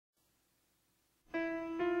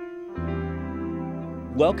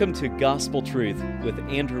Welcome to Gospel Truth with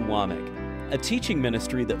Andrew Womack, a teaching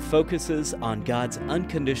ministry that focuses on God's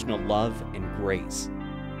unconditional love and grace.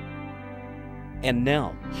 And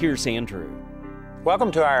now, here's Andrew.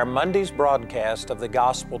 Welcome to our Monday's broadcast of the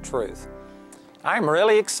Gospel Truth. I'm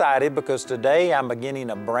really excited because today I'm beginning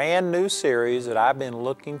a brand new series that I've been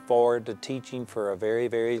looking forward to teaching for a very,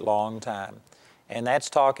 very long time. And that's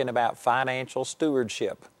talking about financial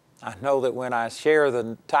stewardship. I know that when I share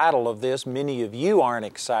the title of this, many of you aren't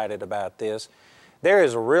excited about this. There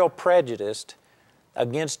is a real prejudice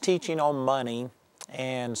against teaching on money,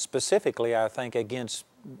 and specifically, I think, against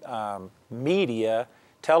media,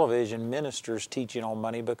 television ministers teaching on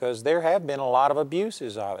money, because there have been a lot of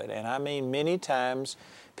abuses of it. And I mean, many times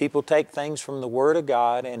people take things from the Word of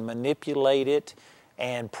God and manipulate it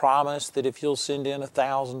and promise that if you'll send in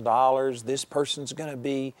 $1,000, this person's going to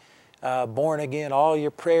be born again, all your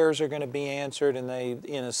prayers are going to be answered, and they,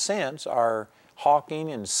 in a sense, are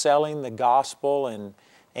hawking and selling the gospel, and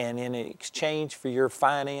in exchange for your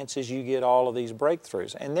finances, you get all of these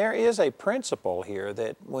breakthroughs. And there is a principle here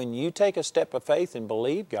that when you take a step of faith and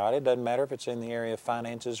believe God, it doesn't matter if it's in the area of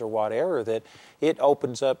finances or whatever, that it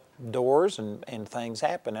opens up doors and things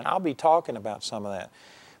happen. And I'll be talking about some of that.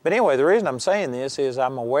 But anyway, the reason I'm saying this is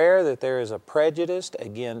I'm aware that there is a prejudice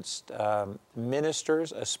against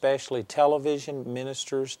ministers, especially television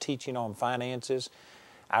ministers teaching on finances.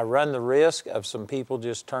 I run the risk of some people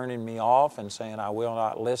just turning me off and saying, I will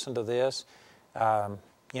not listen to this.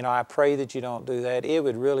 I pray that you don't do that. It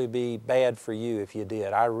would really be bad for you if you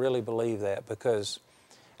did. I really believe that, because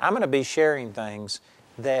I'm going to be sharing things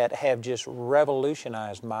that have just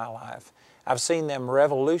revolutionized my life. I've seen them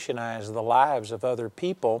revolutionize the lives of other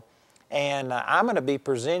people, and I'm going to be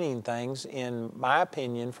presenting things, in my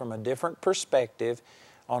opinion, from a different perspective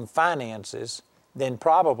on finances than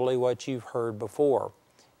probably what you've heard before.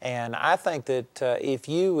 And I think that if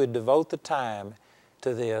you would devote the time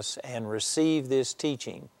to this and receive this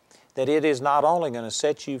teaching, that it is not only going to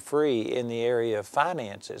set you free in the area of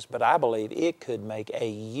finances, but I believe it could make a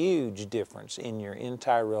huge difference in your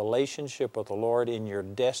entire relationship with the Lord, in your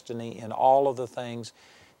destiny, in all of the things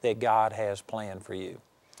that God has planned for you.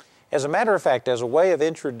 As a matter of fact, as a way of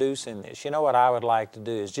introducing this, you know what I would like to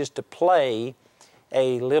do is just to play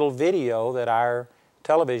a little video that our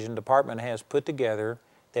television department has put together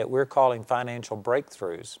that we're calling Financial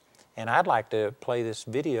Breakthroughs. And I'd like to play this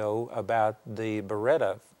video about the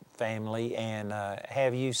Barreto family and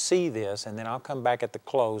have you see this, and then I'll come back at the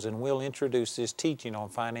close and we'll introduce this teaching on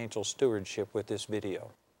financial stewardship with this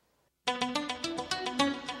video. In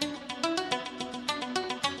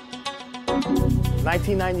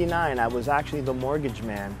 1999, I was actually the mortgage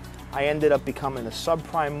man. I ended up becoming a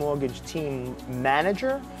subprime mortgage team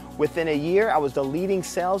manager. Within a year, I was the leading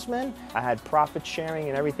salesman. I had profit sharing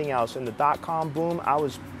and everything else. In the dot-com boom, I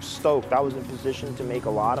was stoked. I was in position to make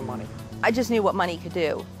a lot of money. I just knew what money could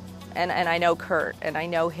do. And I know Kurt, and I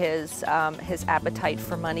know his appetite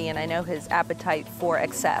for money, and I know his appetite for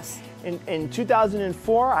excess. In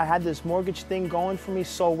 2004, I had this mortgage thing going for me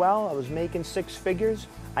so well. I was making six figures.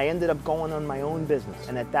 I ended up going on my own business.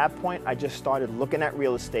 And at that point, I just started looking at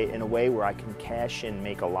real estate in a way where I can cash in,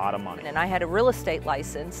 make a lot of money. And I had a real estate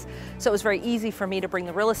license, so it was very easy for me to bring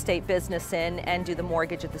the real estate business in and do the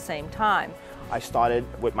mortgage at the same time. I started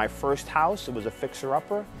with my first house. It was a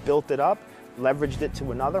fixer-upper, built it up, leveraged it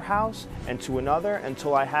to another house and to another,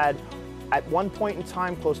 until I had, at one point in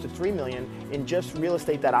time, close to $3 million in just real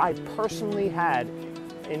estate that I personally had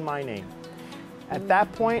in my name. At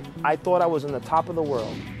that point, I thought I was on the top of the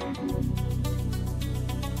world.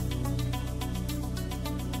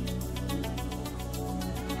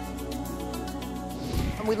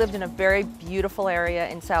 We lived in a very beautiful area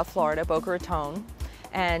in South Florida, Boca Raton,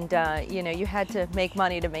 and you had to make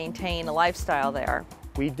money to maintain a lifestyle there.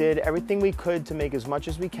 We did everything we could to make as much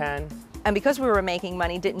as we can. And because we were making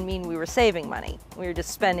money didn't mean we were saving money. We were just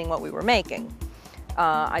spending what we were making.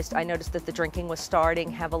 I noticed that the drinking was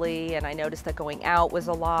starting heavily, and I noticed that going out was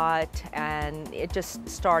a lot, and it just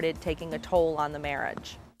started taking a toll on the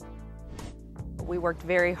marriage. We worked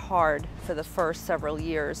very hard for the first several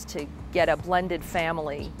years to get a blended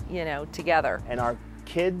family, together. And our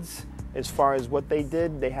kids, as far as what they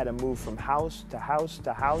did, they had to move from house to house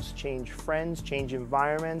to house, change friends, change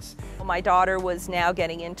environments. My daughter was now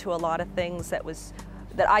getting into a lot of things that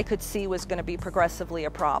I could see was going to be progressively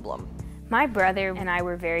a problem. My brother and I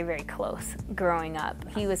were very, very close growing up.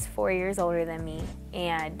 He was 4 years older than me,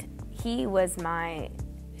 and he was my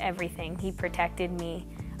everything. He protected me.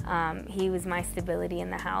 He was my stability in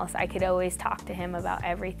the house. I could always talk to him about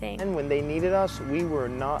everything. And when they needed us, we were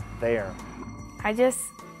not there. I just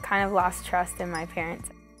kind of lost trust in my parents.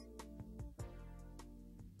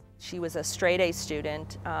 She was a straight A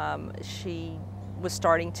student. She was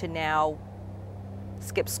starting to now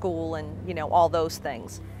skip school and, you know, all those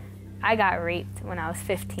things. I got raped when I was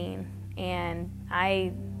 15, and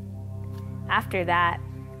after that,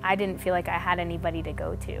 I didn't feel like I had anybody to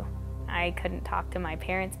go to. I couldn't talk to my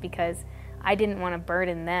parents because I didn't want to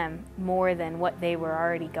burden them more than what they were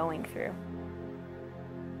already going through.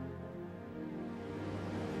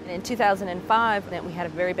 In 2005, we had a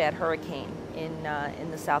very bad hurricane in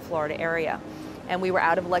the South Florida area, and we were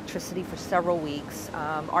out of electricity for several weeks.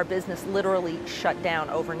 Our business literally shut down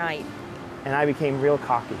overnight. And I became real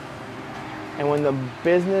cocky. And when the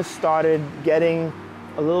business started getting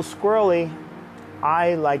a little squirrely,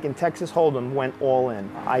 I, like in Texas Hold'em, went all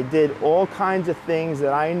in. I did all kinds of things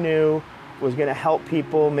that I knew was going to help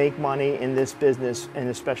people make money in this business, and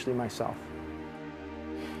especially myself.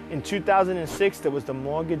 In 2006, there was the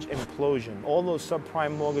mortgage implosion. All those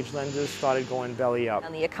subprime mortgage lenders started going belly up.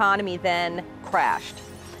 And the economy then crashed,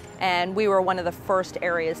 and we were one of the first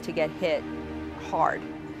areas to get hit hard.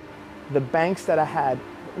 The banks that I had,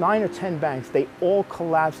 9 or 10 banks, they all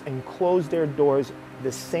collapsed and closed their doors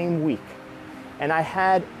the same week. And I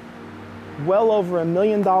had well over $1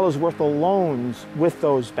 million worth of loans with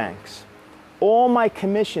those banks. All my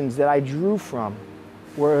commissions that I drew from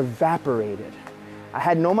were evaporated. I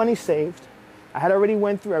had no money saved. I had already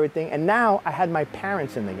went through everything, and now I had my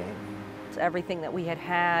parents in the game. Everything that we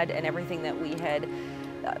had and everything that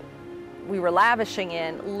we were lavishing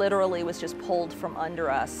in literally was just pulled from under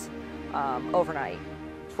us overnight.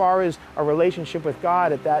 As far as a relationship with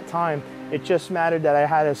God at that time, it just mattered that I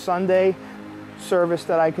had a Sunday service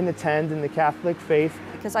that I can attend in the Catholic faith.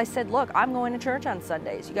 Because I said, look, I'm going to church on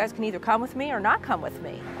Sundays. You guys can either come with me or not come with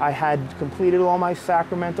me. I had completed all my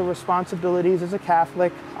sacramental responsibilities as a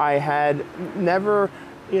Catholic. I had never,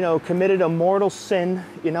 committed a mortal sin,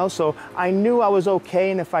 so I knew I was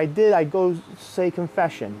okay, and if I did, I'd go say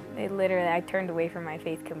confession. I turned away from my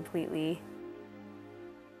faith completely.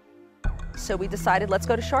 So we decided, let's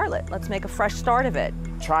go to Charlotte. Let's make a fresh start of it.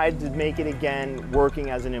 Tried to make it again working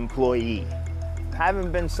as an employee.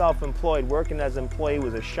 Having been self-employed, working as an employee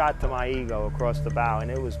was a shot to my ego across the bow,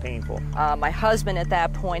 and it was painful. My husband at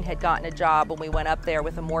that point had gotten a job when we went up there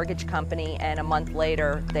with a mortgage company, and a month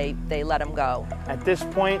later, they let him go. At this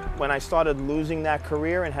point, when I started losing that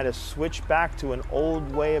career and had to switch back to an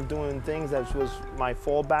old way of doing things that was my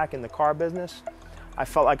fallback in the car business, I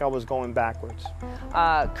felt like I was going backwards.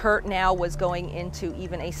 Kurt now was going into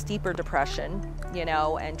even a steeper depression,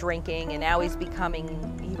 and drinking, and now he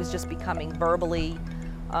was just becoming verbally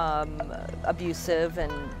abusive,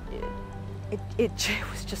 and it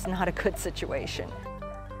was just not a good situation.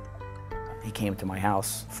 He came to my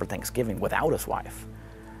house for Thanksgiving without his wife,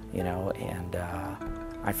 and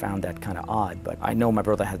I found that kind of odd, but I know my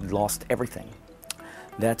brother had lost everything.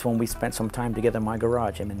 That's when we spent some time together in my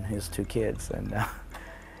garage, him and his 2 kids,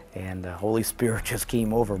 and the Holy Spirit just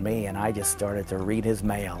came over me, and I just started to read his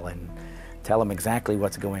mail and tell him exactly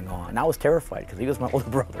what's going on. And I was terrified because he was my older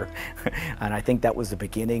brother, and I think that was the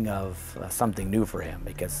beginning of something new for him,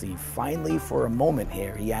 because he finally, for a moment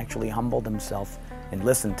here, he actually humbled himself and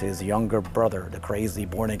listened to his younger brother, the crazy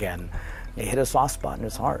born again. It hit a soft spot in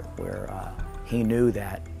his heart where he knew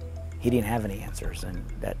that he didn't have any answers, and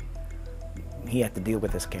that he had to deal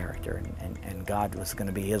with his character, and God was going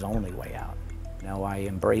to be his only way out. I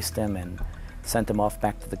embraced him and sent him off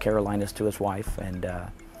back to the Carolinas to his wife, and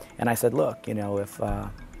I said, look,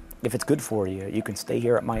 if it's good for you, you can stay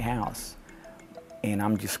here at my house, and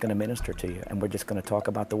I'm just going to minister to you, and we're just going to talk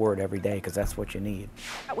about the Word every day, because that's what you need.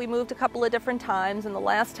 We moved a couple of different times, and the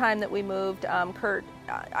last time that we moved, Kurt,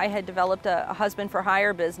 I had developed a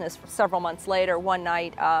husband-for-hire business. Several months later, one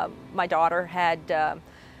night, my daughter had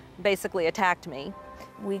basically attacked me.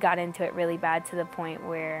 We got into it really bad to the point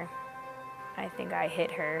where I think I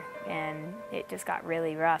hit her, and it just got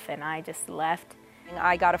really rough, and I just left.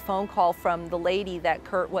 I got a phone call from the lady that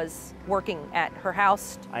Kurt was working at her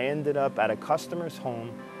house. I ended up at a customer's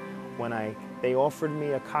home when they offered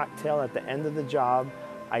me a cocktail at the end of the job.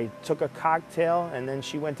 I took a cocktail, and then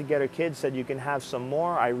she went to get her kids, said, you can have some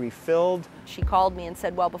more. I refilled. She called me and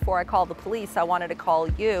said, well, before I call the police, I wanted to call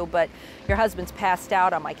you, but your husband's passed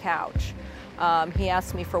out on my couch. He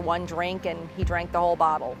asked me for one drink, and he drank the whole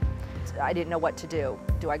bottle. I didn't know what to do.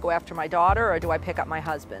 Do I go after my daughter, or do I pick up my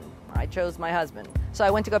husband? I chose my husband. So I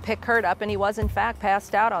went to go pick Kurt up, and he was in fact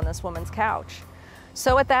passed out on this woman's couch.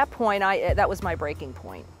 So at that point, that was my breaking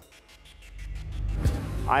point.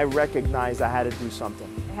 I recognized I had to do something.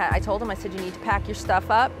 I told him, I said, you need to pack your stuff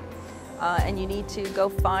up, and you need to go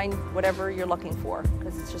find whatever you're looking for,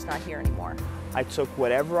 because it's just not here anymore. I took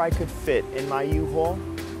whatever I could fit in my U-Haul,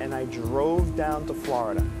 and I drove down to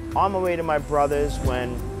Florida. On my way to my brother's,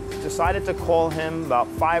 when decided to call him about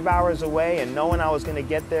 5 hours away, and knowing I was going to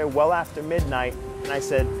get there well after midnight, and I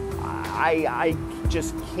said, I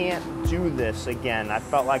just can't do this again. I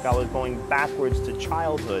felt like I was going backwards to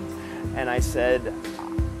childhood, and I said,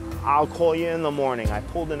 I'll call you in the morning. I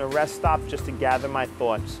pulled in a rest stop just to gather my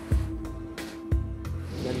thoughts.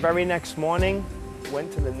 The very next morning,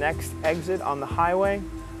 went to the next exit on the highway,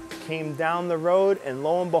 came down the road, and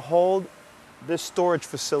lo and behold, this storage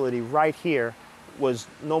facility right here was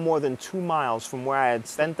no more than 2 miles from where I had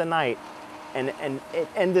spent the night, and it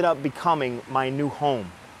ended up becoming my new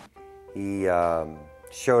home. He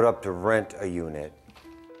showed up to rent a unit.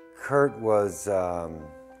 Kurt was,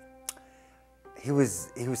 he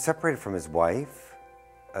was separated from his wife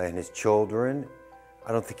and his children.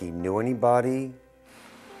 I don't think he knew anybody.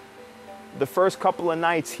 The first couple of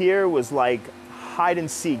nights here was like hide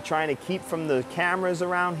and seek, trying to keep from the cameras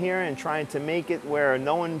around here and trying to make it where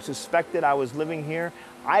no one suspected I was living here.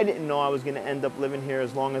 I didn't know I was going to end up living here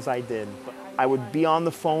as long as I did. I would be on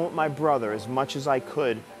the phone with my brother as much as I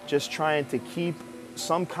could, just trying to keep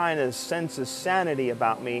some kind of sense of sanity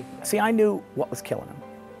about me. See, I knew what was killing him.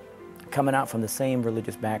 Coming out from the same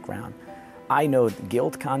religious background, I know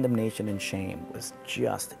guilt, condemnation, and shame was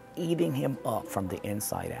just eating him up from the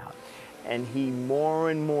inside out. And he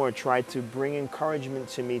more and more tried to bring encouragement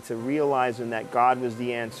to me to realizing that God was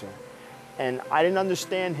the answer. And I didn't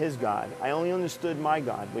understand his God. I only understood my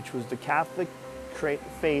God, which was the Catholic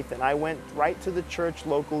faith, and I went right to the church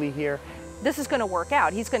locally here. This is going to work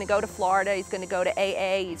out. He's going to go to Florida, he's going to go to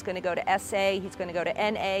AA, he's going to go to SA, he's going to go to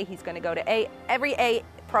NA, he's going to go to every A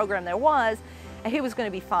program there was, and he was going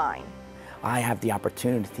to be fine. I have the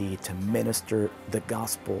opportunity to minister the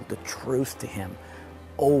gospel, the truth to him,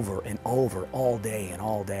 over and over, all day and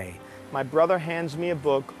all day. My brother hands me a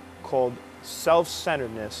book called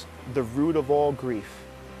Self-Centeredness, The Root of All Grief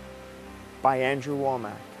by Andrew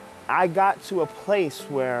Womack. I got to a place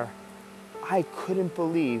where I couldn't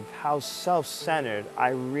believe how self-centered I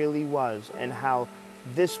really was and how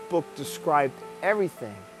this book described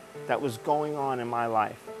everything that was going on in my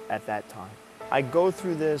life at that time. I go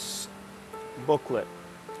through this booklet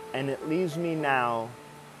and it leaves me now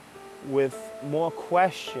with more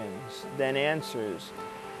questions than answers.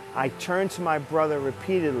 I turn to my brother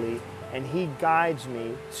repeatedly and he guides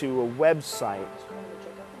me to a website,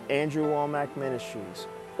 Andrew Womack Ministries,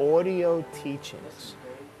 audio teachings.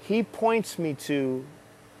 He points me to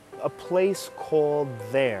a place called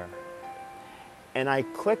There. And I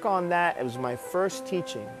click on that. It was my first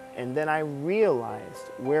teaching. And then I realized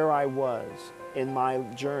where I was in my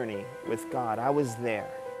journey with God. I was there.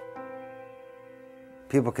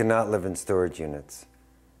 People cannot live in storage units.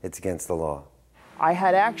 It's against the law. I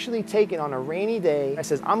had actually taken on a rainy day, I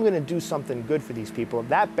says, I'm going to do something good for these people.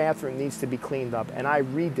 That bathroom needs to be cleaned up. And I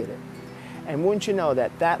redid it. And wouldn't you know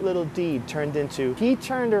that little deed turned into, he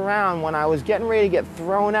turned around when I was getting ready to get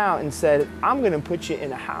thrown out and said, I'm going to put you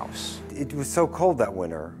in a house. It was so cold that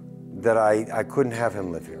winter that I couldn't have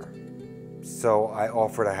him live here. So I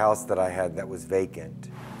offered a house that I had that was vacant.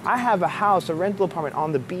 I have a house, a rental apartment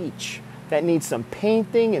on the beach that needs some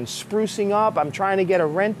painting and sprucing up. I'm trying to get a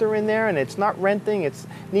renter in there and it's not renting, it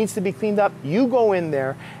needs to be cleaned up. You go in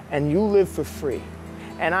there and you live for free.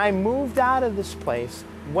 And I moved out of this place,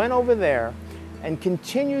 went over there and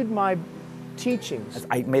continued my teachings.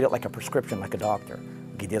 I made it like a prescription, like a doctor.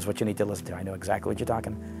 Here's what you need to listen to. I know exactly what you're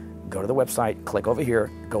talking. Go to the website, click over here,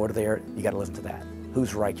 go to there, you got to listen to that.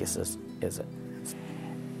 Whose righteousness is it?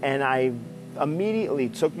 And I immediately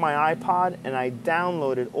took my iPod and I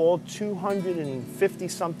downloaded all 250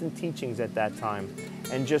 something teachings at that time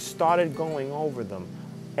and just started going over them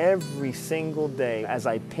every single day as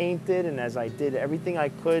I painted and as I did everything I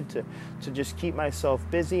could to just keep myself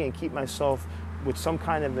busy and keep myself with some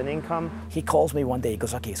kind of an income. He calls me one day, he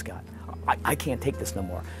goes, okay, Scott, I can't take this no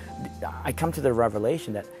more. I come to the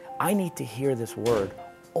revelation that I need to hear this word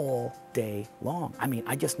all day long. I mean,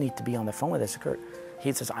 I just need to be on the phone with this. Kurt,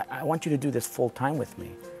 he says, I want you to do this full time with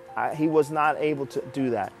me. He was not able to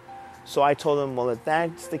do that. So I told him, well, if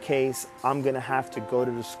that's the case, I'm going to have to go to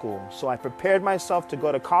the school. So I prepared myself to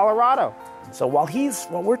go to Colorado. So while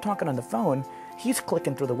we're talking on the phone, he's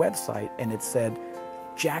clicking through the website and it said,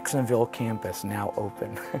 Jacksonville campus now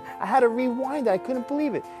open. I had to rewind it. I couldn't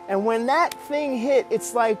believe it. And when that thing hit,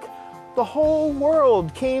 it's like the whole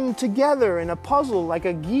world came together in a puzzle, like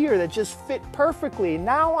a gear that just fit perfectly.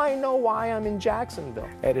 Now I know why I'm in Jacksonville.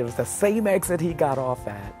 And it was the same exit he got off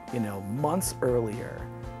at, months earlier.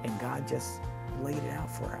 And God just laid it out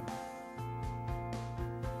for him.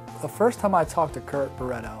 The first time I talked to Kurt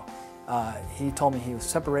Barreto, He told me he was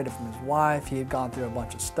separated from his wife, he had gone through a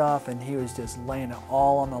bunch of stuff, and he was just laying it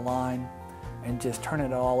all on the line and just turning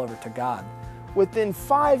it all over to God. Within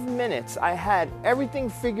 5 minutes, I had everything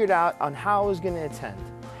figured out on how I was going to attend.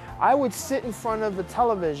 I would sit in front of the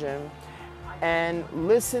television and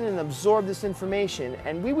listen and absorb this information,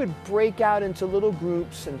 and we would break out into little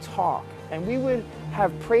groups and talk, and we would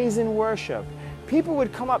have praise and worship. People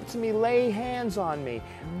would come up to me, lay hands on me.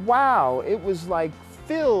 Wow, it was like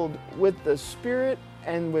filled with the Spirit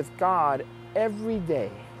and with God every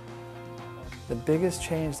day. The biggest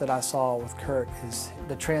change that I saw with Kurt is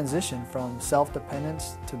the transition from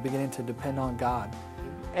self-dependence to beginning to depend on God.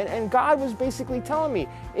 And God was basically telling me,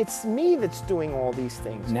 it's me that's doing all these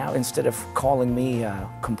things. Now, instead of calling me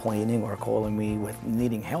complaining or calling me with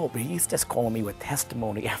needing help, he's just calling me with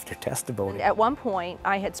testimony after testimony. At one point,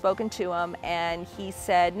 I had spoken to him, and he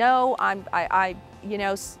said, no, you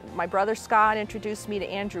know, my brother Scott introduced me to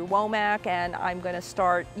Andrew Womack, and I'm going to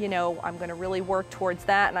start, you know, I'm going to really work towards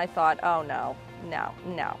that. And I thought, oh, no,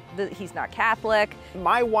 he's not Catholic.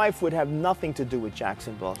 My wife would have nothing to do with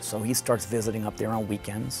Jacksonville. So he starts visiting up there on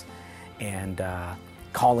weekends and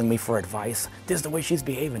calling me for advice. This is the way she's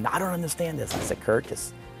behaving. I don't understand this. I said, Kurt,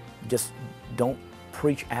 just don't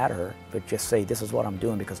preach at her, but just say, this is what I'm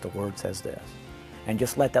doing because the Word says this. And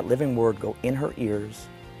just let that living Word go in her ears,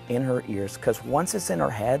 because once it's in her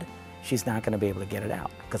head, she's not going to be able to get it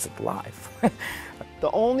out because it's alive.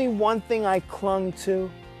 The only one thing I clung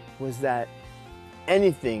to was that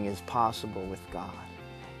anything is possible with God,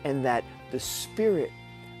 and that the Spirit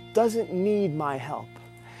doesn't need my help,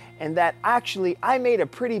 and that actually I made a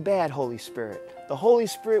pretty bad Holy Spirit. The Holy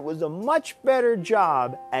Spirit was a much better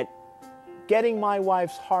job at getting my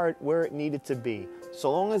wife's heart where it needed to be,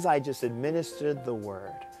 so long as I just administered the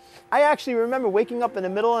Word. I actually remember waking up in the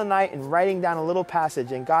middle of the night and writing down a little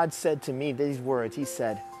passage, and God said to me these words. He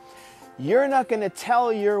said, you're not going to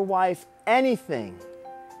tell your wife anything.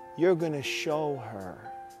 You're going to show her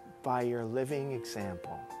by your living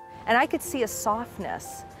example. And I could see a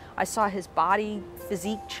softness. I saw his body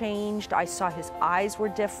physique changed. I saw his eyes were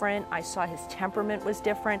different. I saw his temperament was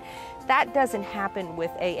different. That doesn't happen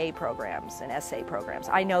with AA programs and SA programs.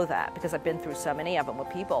 I know that because I've been through so many of them with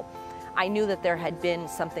people. I knew that there had been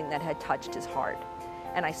something that had touched his heart,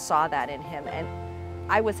 and I saw that in him, and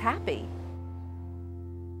I was happy.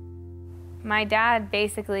 My dad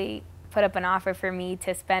basically put up an offer for me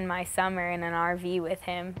to spend my summer in an RV with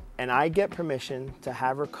him. And I get permission to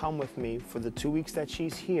have her come with me for the 2 weeks that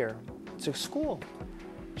she's here to school.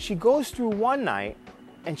 She goes through one night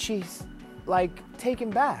and she's like taken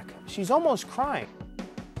back. She's almost crying.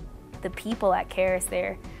 The people at Caris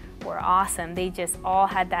there were awesome. They just all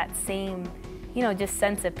had that same, you know, just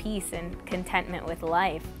sense of peace and contentment with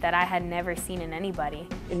life that I had never seen in anybody.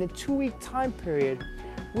 In a 2-week time period,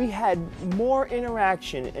 we had more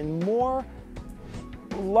interaction and more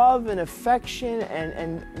love and affection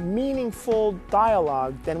and meaningful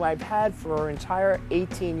dialogue than I've had for our entire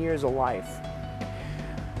 18 years of life.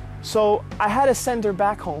 So I had to send her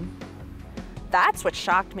back home. That's what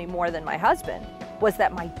shocked me more than my husband, was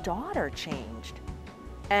that my daughter changed.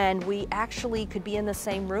 And we actually could be in the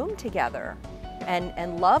same room together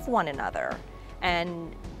and love one another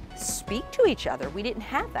and speak to each other. We didn't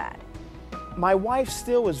have that. My wife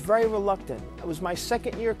still was very reluctant. It was my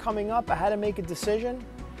second year coming up. I had to make a decision.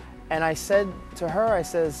 And I said to her, I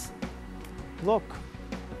says, look,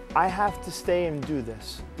 I have to stay and do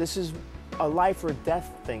this. This is a life or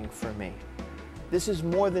death thing for me. This is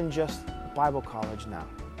more than just Bible college now.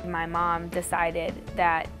 My mom decided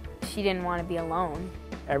that she didn't want to be alone.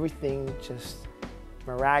 Everything just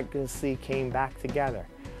miraculously came back together.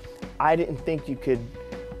 I didn't think you could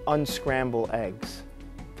unscramble eggs.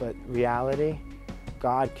 But reality,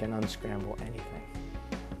 God can unscramble anything.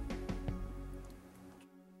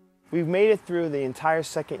 We've made it through the entire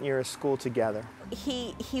second year of school together.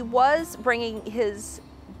 He was bringing his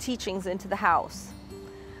teachings into the house,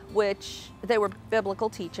 which they were biblical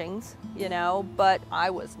teachings, you know, but I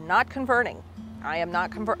was not converting. I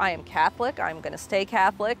am Catholic. I'm going to stay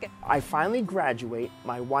Catholic. I finally graduate.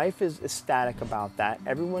 My wife is ecstatic about that.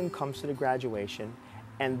 Everyone comes to the graduation.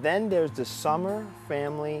 And then there's the Summer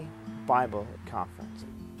Family Bible Conference.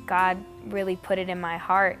 God really put it in my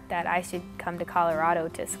heart that I should come to Colorado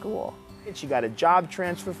to school. She got a job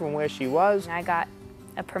transfer from where she was. I got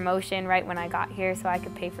a promotion right when I got here so I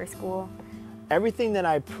could pay for school. Everything that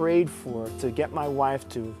I prayed for to get my wife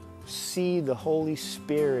to see the Holy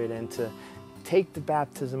Spirit and to take the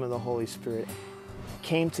baptism of the Holy Spirit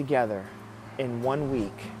came together in 1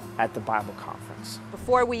 week at the Bible conference.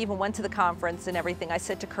 Before we even went to the conference and everything, I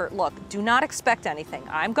said to Kurt, look, do not expect anything.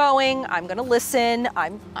 I'm going to listen,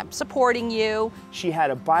 I'm supporting you. She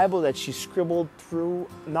had a Bible that she scribbled through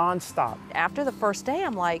nonstop. After the first day,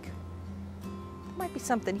 I'm like, there might be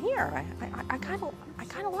something here. I kind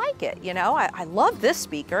of like it, you know. I love this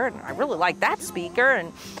speaker, and I really like that speaker.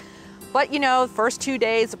 But, you know, the first 2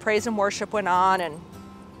 days, the praise and worship went on, and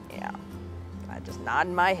yeah, I just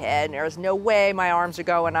nodded my head, and there was no way my arms are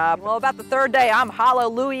going up. Well, about the third day, I'm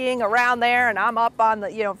hallelujahing around there, and I'm up on the,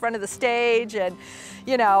 in front of the stage, and,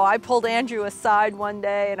 you know, I pulled Andrew aside one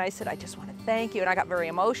day, and I said, I just want to thank you, and I got very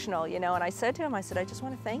emotional, you know, and I said to him, I said, I just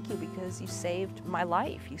want to thank you because you saved my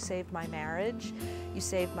life, you saved my marriage, you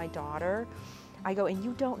saved my daughter. I go, and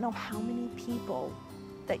you don't know how many people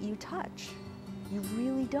that you touch. You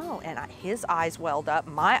really don't. And his eyes welled up,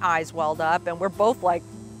 my eyes welled up, and we're both like,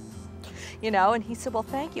 you know, and he said, well,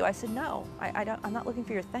 thank you. I said, no, I'm not looking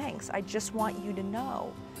for your thanks. I just want you to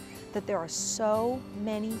know that there are so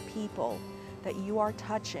many people that you are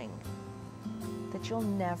touching that you'll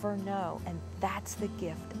never know. And that's the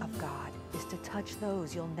gift of God, is to touch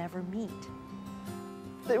those you'll never meet.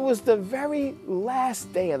 It was the very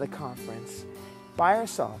last day of the conference. By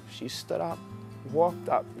herself, she stood up, walked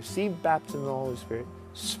up, received baptism in the Holy Spirit,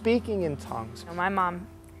 speaking in tongues. My mom,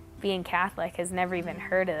 being Catholic, has never even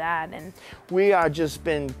heard of that. And we are just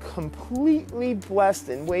been completely blessed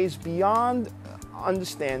in ways beyond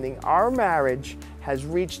understanding. Our marriage has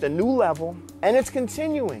reached a new level, and it's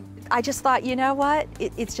continuing. I just thought, you know what?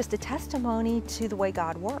 It's just a testimony to the way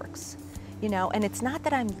God works, you know, and it's not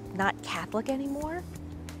that I'm not Catholic anymore,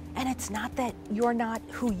 and it's not that you're not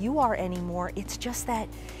who you are anymore. It's just that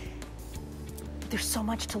there's so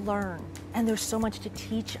much to learn, and there's so much to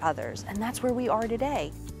teach others, and that's where we are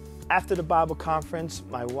today. After the Bible conference,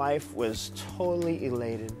 my wife was totally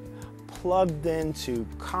elated, plugged into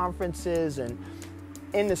conferences, and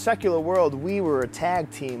in the secular world, we were a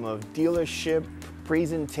tag team of dealership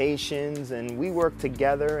presentations, and we worked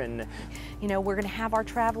together. And you know, we're going to have our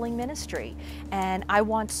traveling ministry, and I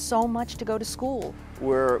want so much to go to school.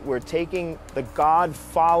 We're taking the God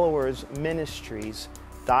Followers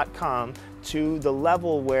Ministries.com to the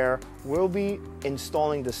level where we'll be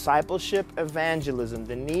installing discipleship evangelism,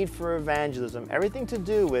 the need for evangelism, everything to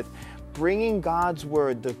do with bringing God's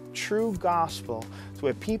Word, the true gospel, to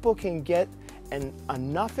where people can get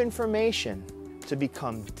enough information to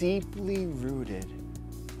become deeply rooted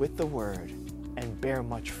with the Word and bear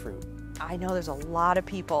much fruit. I know there's a lot of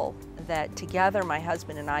people that together my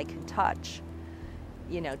husband and I can touch,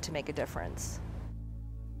 you know, to make a difference.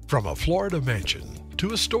 From a Florida mansion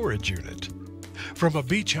to a storage unit, from a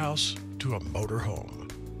beach house to a motor home,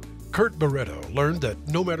 Kurt Barreto learned that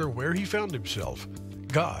no matter where he found himself,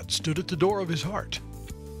 God stood at the door of his heart,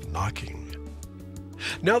 knocking.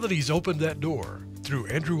 Now that he's opened that door through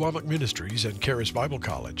Andrew Womack Ministries and Charis Bible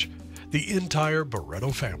College, the entire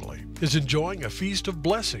Barreto family is enjoying a feast of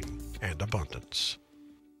blessing and abundance.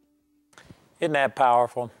 Isn't that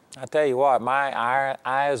powerful? I tell you what, my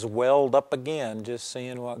eyes welled up again just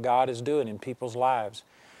seeing what God is doing in people's lives.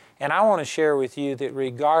 And I want to share with you that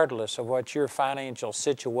regardless of what your financial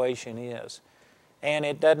situation is, and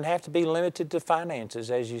it doesn't have to be limited to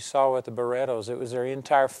finances, as you saw with the Barretos, it was their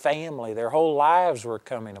entire family, their whole lives were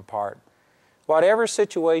coming apart. Whatever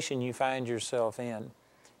situation you find yourself in,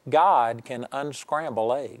 God can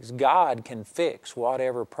unscramble eggs. God can fix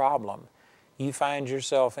whatever problem you find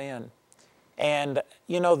yourself in. And,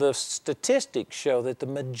 you know, the statistics show that the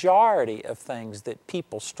majority of things that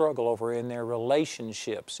people struggle over in their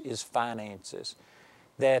relationships is finances.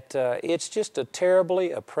 That it's just a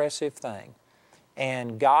terribly oppressive thing.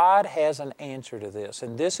 And God has an answer to this.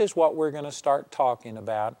 And this is what we're going to start talking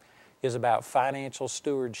about, is about financial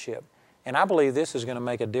stewardship. And I believe this is going to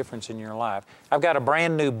make a difference in your life. I've got a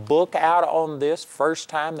brand new book out on this, first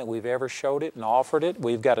time that we've ever showed it and offered it.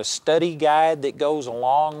 We've got a study guide that goes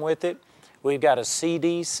along with it. We've got a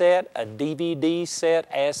CD set, a DVD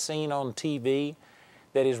set, as seen on TV,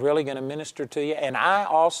 that is really going to minister to you. And I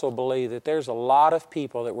also believe that there's a lot of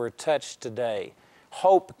people that were touched today.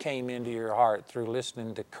 Hope came into your heart through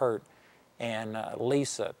listening to Kurt and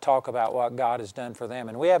Lisa talk about what God has done for them.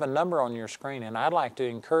 And we have a number on your screen, and I'd like to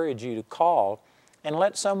encourage you to call and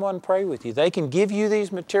let someone pray with you. They can give you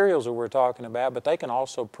these materials that we're talking about, but they can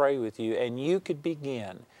also pray with you, and you could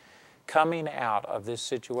begin coming out of this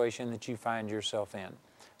situation that you find yourself in.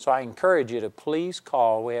 So I encourage you to please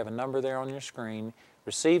call. We have a number there on your screen.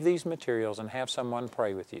 Receive these materials and have someone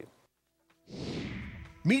pray with you.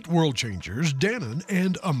 Meet world changers Dannon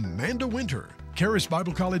and Amanda Winter Charis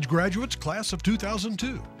Bible College graduates, class of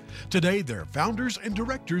 2002. Today, they're founders and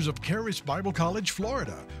directors of Charis Bible College,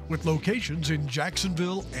 Florida, with locations in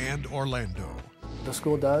Jacksonville and Orlando. What the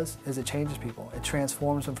school does is it changes people. It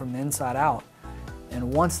transforms them from the inside out.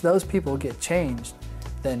 And once those people get changed,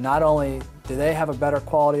 then not only do they have a better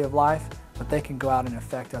quality of life, but they can go out and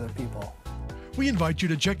affect other people. We invite you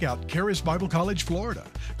to check out Charis Bible College, Florida.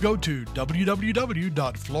 Go to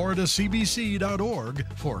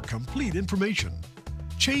www.floridacbc.org for complete information.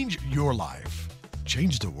 Change your life.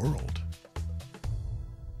 Change the world.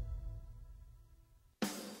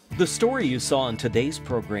 The story you saw in today's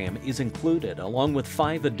program is included, along with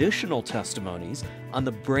 5 additional testimonies, on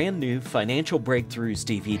the brand new Financial Breakthroughs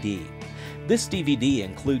DVD. This DVD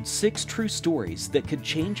includes 6 true stories that could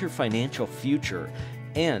change your financial future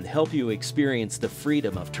and help you experience the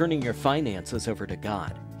freedom of turning your finances over to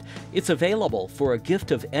God. It's available for a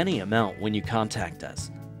gift of any amount when you contact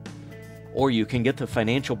us. Or you can get the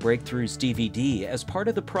Financial Breakthroughs DVD as part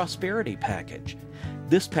of the Prosperity Package.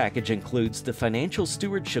 This package includes the Financial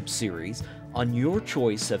Stewardship series on your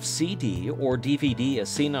choice of CD or DVD as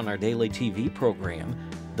seen on our daily TV program,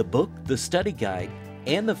 the book, the study guide,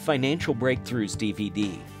 and the Financial Breakthroughs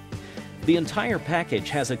DVD. The entire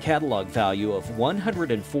package has a catalog value of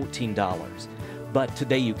 $114, but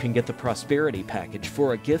today you can get the Prosperity Package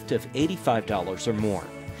for a gift of $85 or more.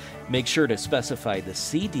 Make sure to specify the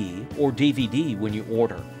CD or DVD when you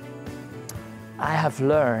order. I have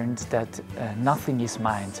learned that nothing is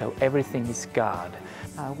mine, so everything is God.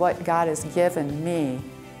 What God has given me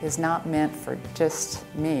is not meant for just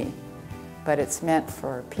me, but it's meant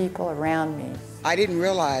for people around me. I didn't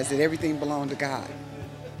realize that everything belonged to God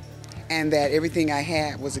and that everything I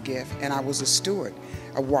had was a gift, and I was a steward,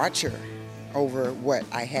 a watcher over what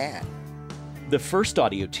I had. The first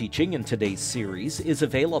audio teaching in today's series is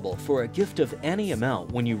available for a gift of any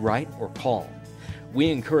amount when you write or call. We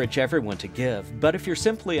encourage everyone to give, but if you're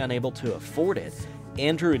simply unable to afford it,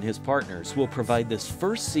 Andrew and his partners will provide this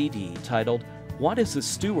first CD titled, What is a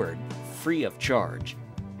Steward? Free of charge.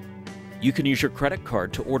 You can use your credit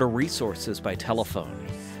card to order resources by telephone.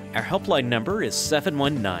 Our helpline number is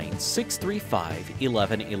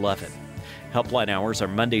 719-635-1111. Helpline hours are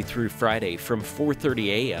Monday through Friday from 4:30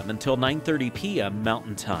 a.m. until 9:30 p.m.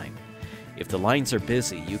 Mountain Time. If the lines are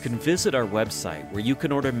busy, you can visit our website where you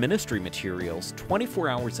can order ministry materials 24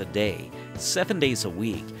 hours a day, 7 days a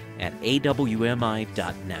week at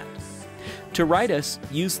awmi.net. To write us,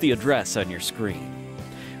 use the address on your screen.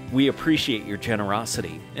 We appreciate your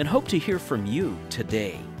generosity and hope to hear from you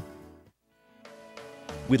today.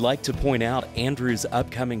 We'd like to point out Andrew's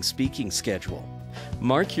upcoming speaking schedule.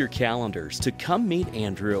 Mark your calendars to come meet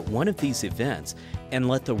Andrew at one of these events and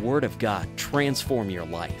let the Word of God transform your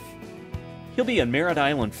life. He'll be in Merritt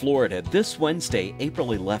Island, Florida this Wednesday, April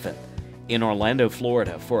 11th, in Orlando,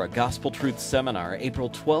 Florida for a Gospel Truth Seminar April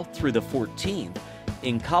 12th through the 14th,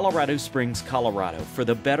 in Colorado Springs, Colorado for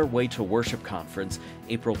the Better Way to Worship Conference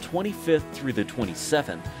April 25th through the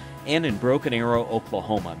 27th, and in Broken Arrow,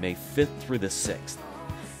 Oklahoma, May 5th through the 6th.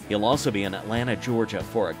 He'll also be in Atlanta, Georgia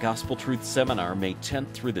for a Gospel Truth Seminar May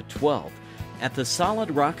 10th through the 12th, at the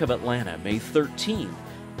Solid Rock of Atlanta May 13th,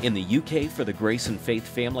 in the UK for the Grace and Faith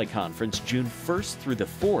Family Conference June 1st through the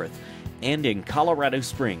 4th, and in Colorado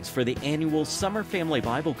Springs for the annual Summer Family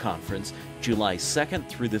Bible Conference July 2nd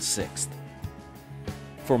through the 6th.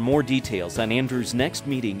 For more details on Andrew's next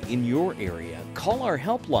meeting in your area, call our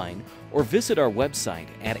helpline or visit our website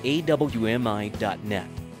at awmi.net.